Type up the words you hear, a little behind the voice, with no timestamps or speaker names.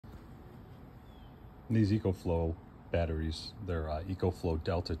these Ecoflow batteries, they're Ecoflow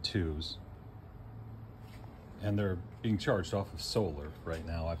Delta 2s. And they're being charged off of solar right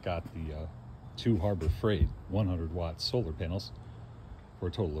now. I've got the 2 Harbor Frieght 100 watt solar panels for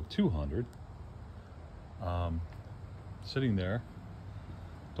a total of 200. Sitting there.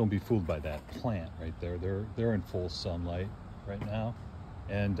 Don't be fooled by that plant right there. They're in full sunlight right now.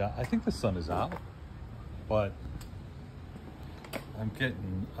 And I think the sun is out, but I'm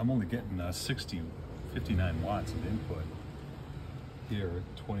only getting 59 watts of input here,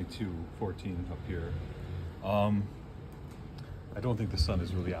 2214 up here. I don't think the sun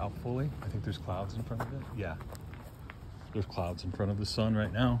is really out fully. I think there's clouds in front of it. Yeah, there's clouds in front of the sun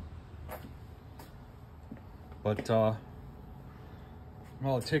right now. But well,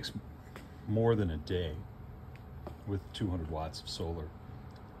 it takes more than a day with 200 watts of solar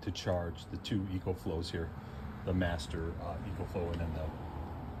to charge the 2 Ecoflows here, the master Ecoflow and then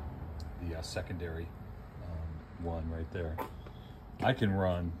the secondary one right there. I think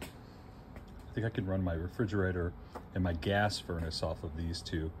I can run my refrigerator and my gas furnace off of these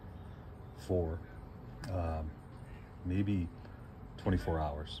 2 for maybe 24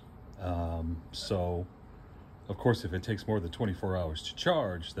 hours. So of course, if it takes more than 24 hours to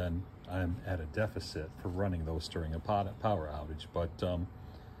charge, then I'm at a deficit for running those during a power outage. But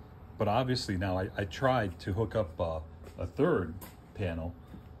obviously now I tried to hook up a 3rd panel,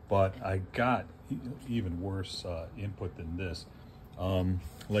 but I got even worse input than this.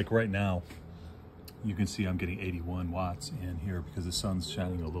 Like right now, you can see I'm getting 81 watts in here because the sun's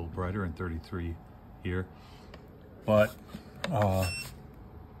shining a little brighter, and 33 here. But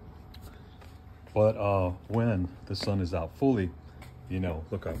when the sun is out fully, you know,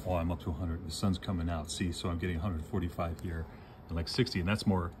 look, I'm up to 100. The sun's coming out. See, so I'm getting 145 here and like 60, and that's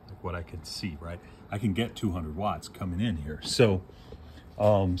more like what I can see, right? I can get 200 watts coming in here. So,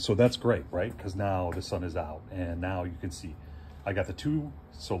 so that's great, right? Because now the sun is out, and now you can see I got the 2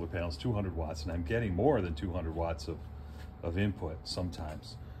 solar panels, 200 watts, and I'm getting more than 200 watts of input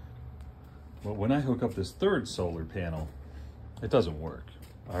sometimes. But when I hook up this 3rd solar panel, it doesn't work.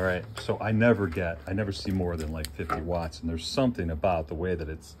 All right, so I never see more than like 50 watts, and there's something about the way that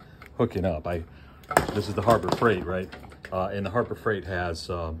it's hooking up. This is the Harbor Frieght, right? And the Harbor Frieght has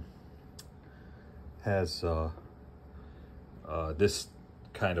this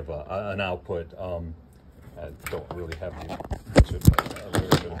kind of an output. I don't really have the very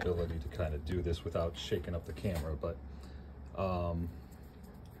good ability to kind of do this without shaking up the camera,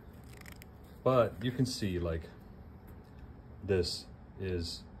 but you can see like this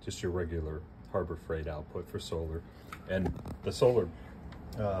is just your regular Harbor Frieght output for solar, and the solar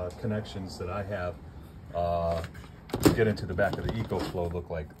connections that I have to get into the back of the Ecoflow look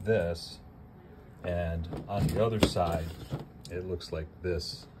like this, and on the other side it looks like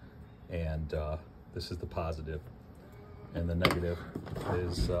this, and this is the positive, and the negative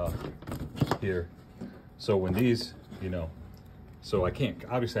is here. So when these, you know, so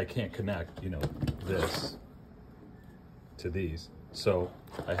obviously I can't connect, you know, this to these. So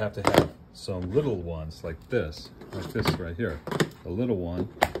I have to have some little ones like this right here. A little one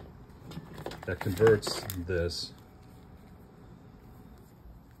that converts this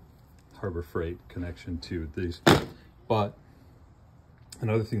Harbor Frieght connection to these. But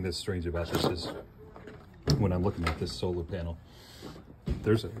another thing that's strange about this is when I'm looking at this solar panel,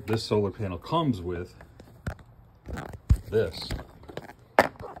 this solar panel comes with this,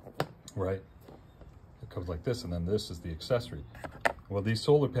 right? It comes like this, and then this is the accessory. Well, these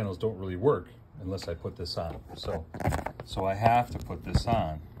solar panels don't really work unless I put this on. So I have to put this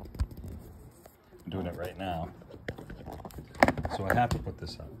on. I'm doing it right now. So I have to put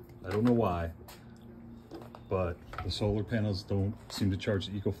this on. I don't know why, but the solar panels don't seem to charge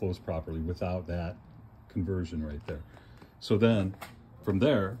the Ecoflows properly without that conversion right there. So then from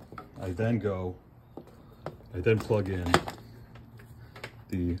there, I then plug in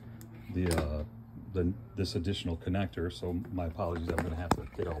this additional connector. So my apologies, I'm gonna have to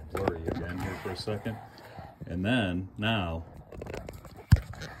get all blurry again here for a second. And then now,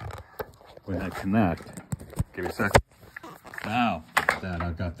 when I connect, give me a second. Now that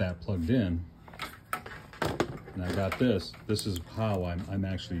I've got that plugged in, and I got this is how I'm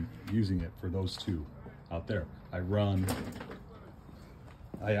actually using it for those 2 out there. I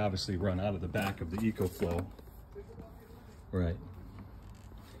obviously run out of the back of the Ecoflow, right?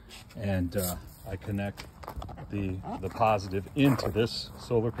 And I connect the positive into this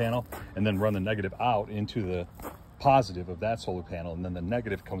solar panel, and then run the negative out into the positive of that solar panel, and then the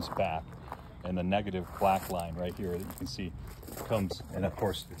negative comes back, and the negative black line right here that you can see comes, and of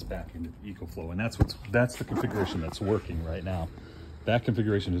course it's back into the Ecoflow, and that's the configuration that's working right now. that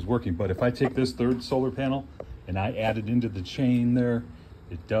configuration is working. But if I take this third solar panel and I add it into the chain there,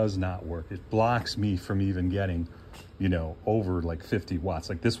 it does not work. It blocks me from even getting, you know, over like 50 watts.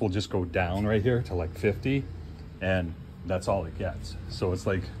 Like this will just go down right here to like 50, and that's all it gets. So it's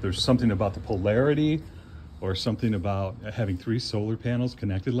like there's something about the polarity or something about having 3 solar panels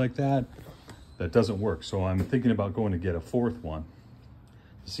connected like that that doesn't work. So I'm thinking about going to get a 4th one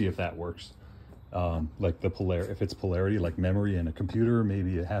to see if that works. Like if it's polarity, like memory in a computer,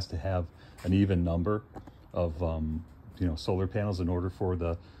 maybe it has to have an even number of you know, solar panels in order for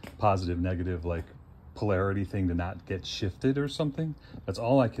the positive, negative, like polarity thing to not get shifted or something. That's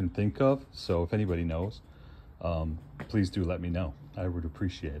all I can think of. So if anybody knows, please do let me know. I would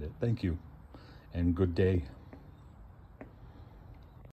appreciate it. Thank you, and good day.